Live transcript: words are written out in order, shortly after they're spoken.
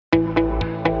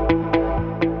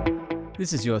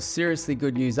This is your Seriously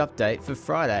Good News update for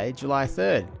Friday, July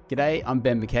 3rd. G'day, I'm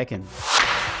Ben McEachen.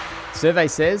 Survey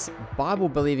says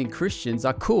Bible-believing Christians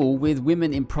are cool with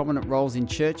women in prominent roles in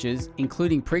churches,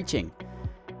 including preaching.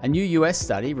 A new US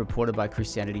study reported by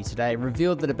Christianity Today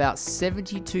revealed that about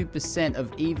 72%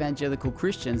 of evangelical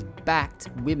Christians backed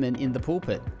women in the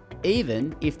pulpit,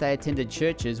 even if they attended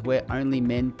churches where only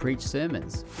men preach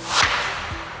sermons.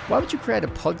 Why would you create a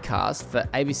podcast for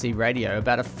ABC Radio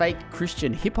about a fake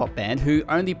Christian hip-hop band who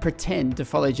only pretend to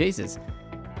follow Jesus?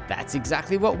 That's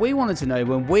exactly what we wanted to know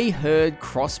when we heard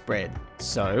Crossbred.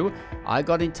 So I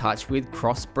got in touch with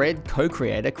Crossbred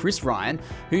co-creator Chris Ryan,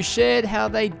 who shared how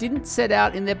they didn't set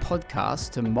out in their podcast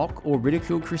to mock or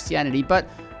ridicule Christianity, but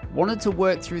wanted to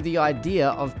work through the idea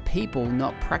of people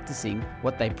not practicing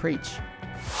what they preach.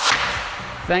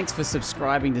 Thanks for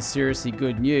subscribing to Seriously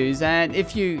Good News, and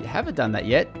if you haven't done that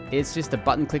yet, it's just a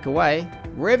button click away,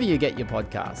 wherever you get your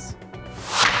podcasts.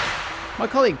 My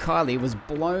colleague Kylie was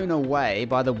blown away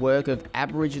by the work of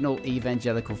Aboriginal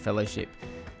Evangelical Fellowship.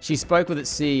 She spoke with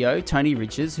its CEO, Tony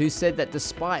Richards, who said that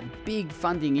despite big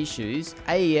funding issues,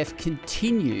 AEF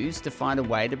continues to find a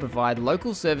way to provide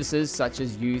local services such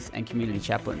as youth and community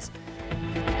chaplains.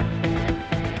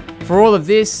 For all of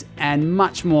this and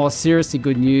much more seriously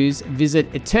good news, visit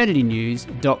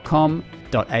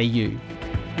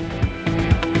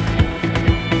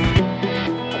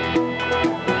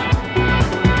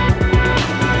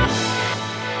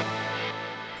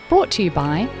Brought to you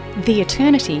by the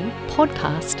Eternity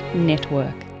Podcast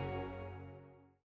Network.